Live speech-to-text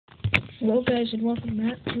Hello guys, and welcome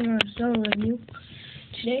back to our summer review.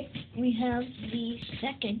 Today we have the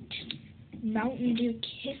second Mountain Dew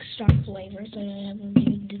Kickstart flavor that I have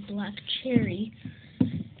reviewed, the black cherry.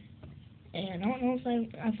 And I don't know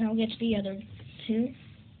if I'll get to the other two.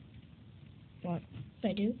 But if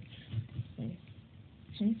I do. And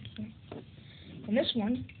this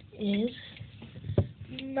one is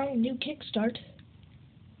Mountain Dew Kickstart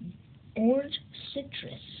Orange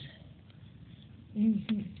Citrus.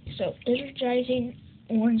 So, energizing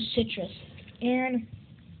orange citrus, and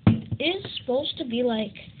it's supposed to be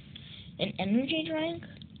like an energy drink.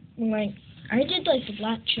 Like, I did like the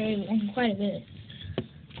black cherry one quite a bit.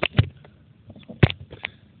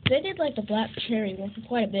 They did like the black cherry one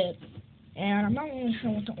quite a bit, and I'm not really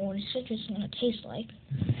sure what the orange citrus is going to taste like.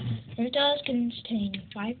 And it does contain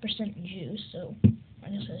 5% juice, so I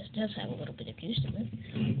guess it does have a little bit of juice in it.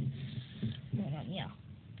 Yeah.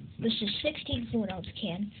 This is 16.4-ounce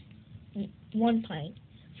can, 1 pint,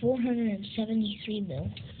 473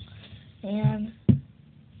 ml, and I'm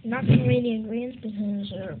not going to read the ingredients because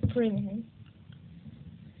they're pretty long.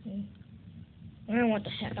 I don't know what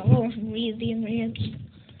the heck, I won't read the ingredients,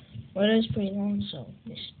 but it is pretty long, so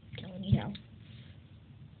just telling you now.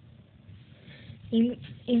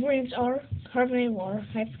 Ingredients are carbonated water,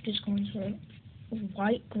 high fructose corn syrup,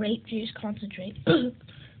 white grape juice concentrate,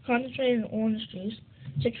 concentrated orange juice,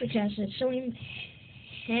 citric acid, sodium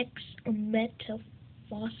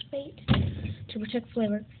hexametaphosphate to protect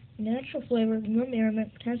flavor, natural flavor, no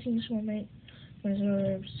merriment, potassium sorbate,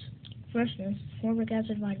 preserves freshness, formic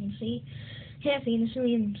acid, vitamin C, caffeine,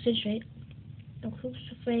 sodium citrate,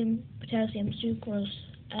 sulfate, potassium, sucrose,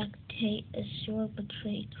 lactate,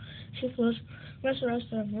 ascorbitrate, sucrose,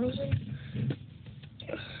 resveratrol, frozen,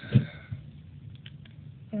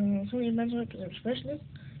 sodium benzoate, preserves freshness,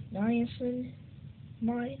 niacin,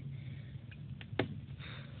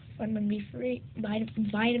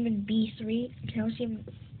 vitamin B3, calcium,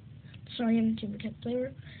 sodium to protect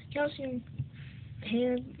flavor, calcium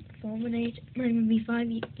pantotheniate, vitamin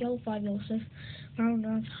B5, yellow 5, yellow 6,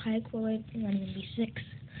 pound high quality vitamin B6,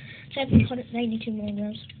 792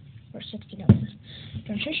 milligrams or 60 ounces.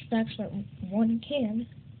 Nutrition facts for 1 can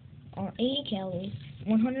are 80 calories,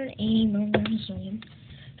 180 milligrams of sodium,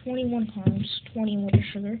 21 carbs, 21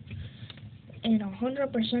 sugar, and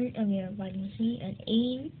 100% of your vitamin C, and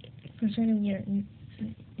 80% of your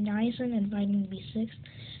niacin and vitamin B6,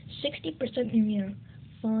 60% of your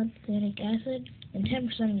folinic acid, and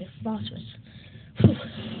 10% of your phosphorus. Whew.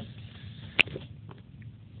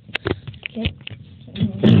 Okay.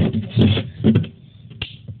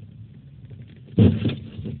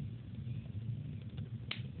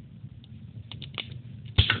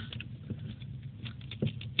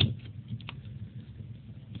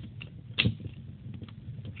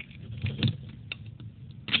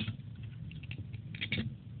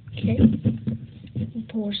 Okay,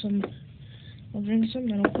 I'll drink some,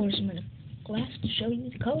 then I'll pour some in a glass to show you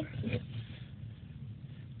the color.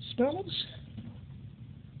 Smells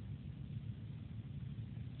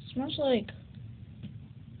like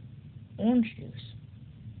orange juice.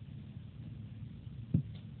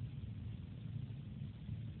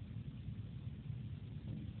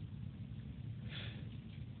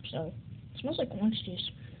 So, it smells like orange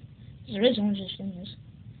juice. There is orange juice in this.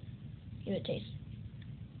 Give it a taste.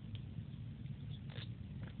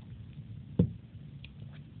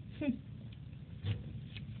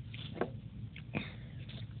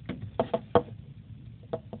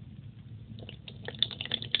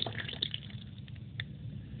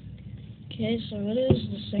 Okay, so it is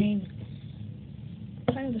the same,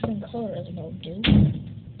 kind of the same color as Mountain Dew.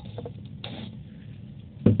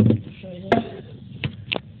 Show you this.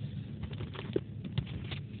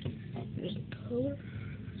 Here's the color.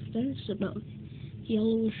 Then it's about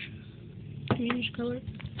yellowish, greenish color,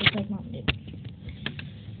 just like Mountain Dew.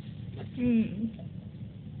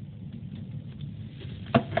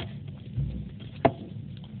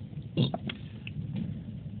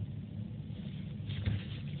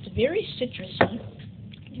 It's very citrusy.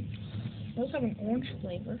 It does have an orange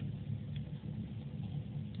flavor.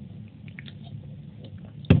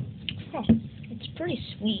 Huh, it's pretty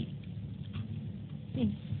sweet.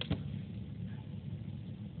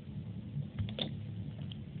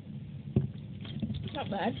 Not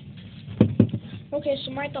bad. Okay,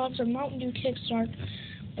 so my thoughts on Mountain Dew Kickstart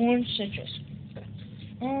Orange Citrus.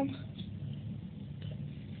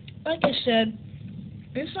 Like I said,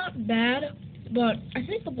 it's not bad, but I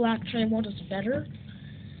think the black cherry one is better.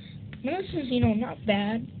 And this is, not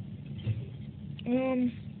bad.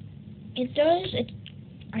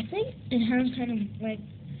 I think it has kind of, like,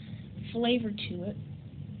 flavor to it.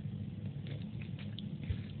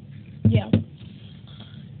 yeah.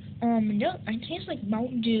 No, it tastes like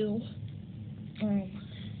Mountain Dew,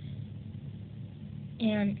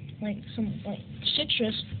 and like some like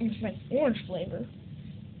citrus and like orange flavor,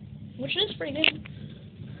 which is pretty good,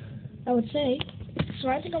 I would say. So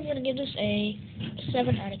I think I'm gonna give this a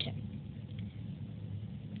 7 out of 10.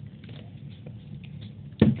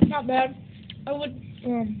 Not bad. I would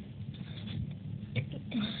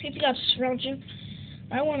if you got around you,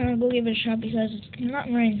 I wanna go give it a shot because it's not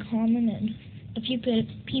very common and a few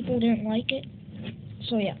people didn't like it.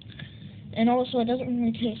 So yeah. And also, it doesn't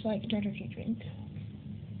really taste like an energy drink.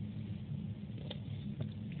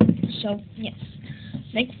 So, yes.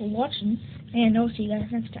 Thanks for watching, and I'll see you guys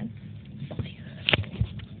next time.